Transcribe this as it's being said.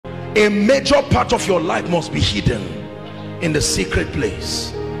A major part of your life must be hidden in the secret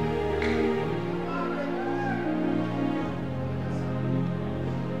place.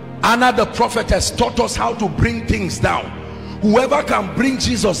 Anna the prophetess taught us how to bring things down. Whoever can bring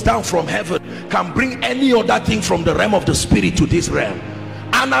Jesus down from heaven can bring any other thing from the realm of the spirit to this realm.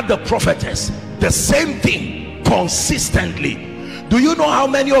 Anna the prophetess, the same thing consistently. Do you know how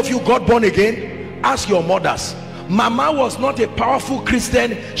many of you got born again? Ask your mothers. Mama was not a powerful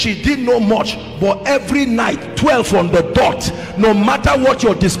Christian, she didn't know much, but every night 12 on the dot, no matter what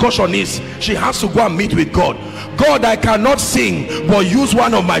your discussion is, she has to go and meet with God. God, I cannot sing, but use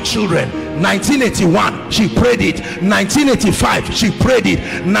one of my children. 1981 she prayed it, 1985 she prayed it,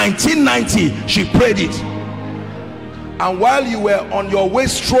 1990 she prayed it. And while you were on your way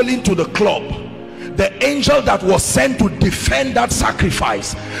strolling to the club, the angel that was sent to defend that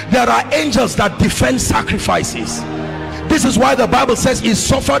sacrifice, there are angels that defend sacrifices. This is why the Bible says he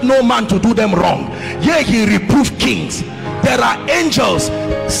suffered no man to do them wrong, yea, he reproved kings. There are angels.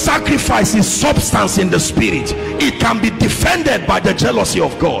 Sacrifice is substance in the spirit. It can be defended by the jealousy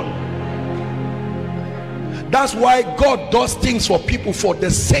of God. That's why God does things for people for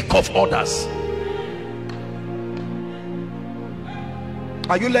the sake of others.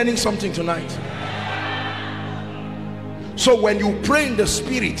 Are you learning something tonight? So when you pray in the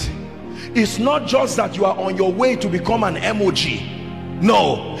spirit, it's not just that you are on your way to become an emoji.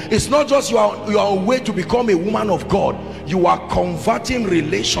 No, it's not just you are on your way to become a woman of God. You are converting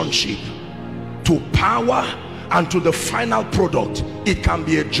relationship to power and to the final product. It can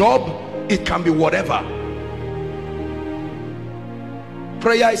be a job, it can be whatever.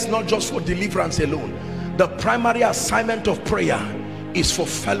 Prayer is not just for deliverance alone. The primary assignment of prayer is for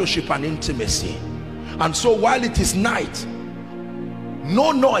fellowship and intimacy. And so while it is night,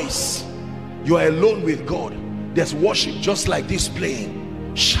 no noise, you are alone with God. There's worship just like this playing.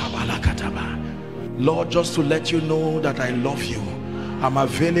 Lord, just to let you know that I love you, I'm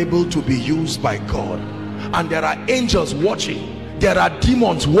available to be used by God. And there are angels watching, there are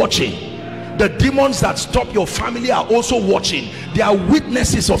demons watching. The demons that stop your family are also watching. They are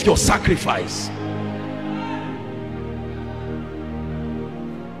witnesses of your sacrifice.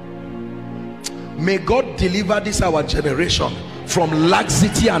 May God deliver this our generation from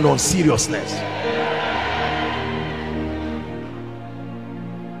laxity and unseriousness.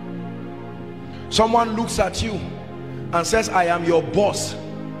 Someone looks at you and says, I am your boss,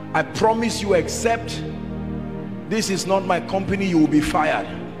 I promise you, except this is not my company, you will be fired.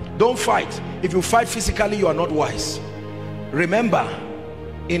 Don't fight. If you fight physically, you are not wise. Remember,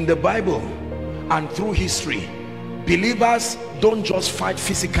 in the Bible and through history, believers don't just fight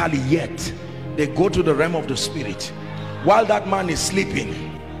physically yet. They go to the realm of the spirit. While that man is sleeping,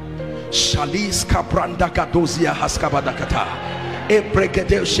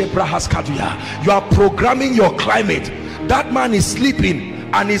 you are programming your climate. That man is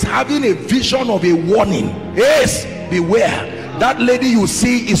sleeping and is having a vision of a warning. Yes, beware. That lady you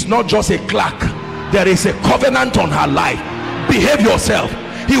see is not just a clerk. There is a covenant on her life. Behave yourself.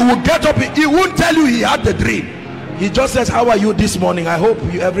 He will get up, he won't tell you he had the dream. He just says, how are you this morning? I hope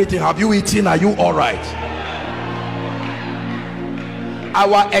you everything. Have you eaten? Are you all right?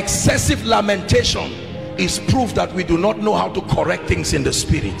 Our excessive lamentation is proof that we do not know how to correct things in the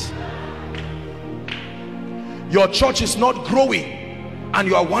spirit. Your church is not growing and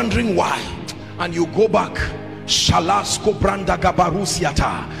you are wondering why, and you go back, and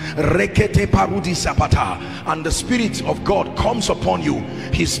the Spirit of God comes upon you.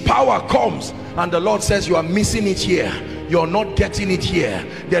 His power comes and the Lord says, you are missing it here, you're not getting it here.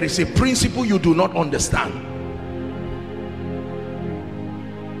 There is a principle you do not understand.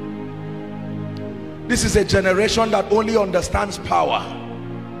 This is a generation that only understands power.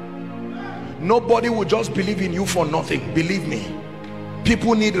 Nobody will just believe in you for nothing. Believe me,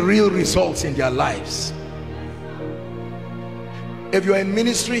 people need real results in their lives. If you're in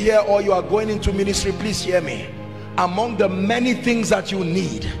ministry here or you are going into ministry, please hear me. Among the many things that you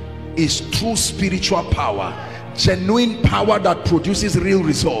need is true spiritual power, genuine power that produces real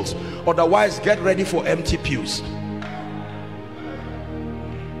results. Otherwise, get ready for empty pews.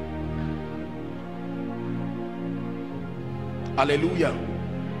 Hallelujah.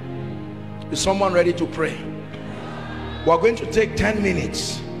 Is someone ready to pray? We're going to take 10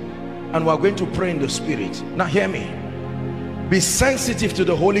 minutes and we're going to pray in the spirit. Now hear me. Be sensitive to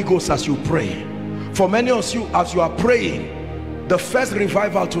the Holy Ghost as you pray. For many of you, as you are praying, the first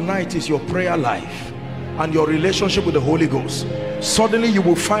revival tonight is your prayer life and your relationship with the Holy Ghost. Suddenly you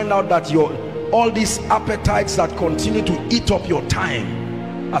will find out that all these appetites that continue to eat up your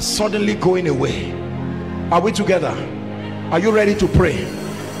time are suddenly going away. Are we together? Are you ready to pray?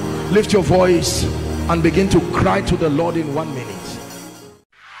 Lift your voice and begin to cry to the Lord in 1 minute.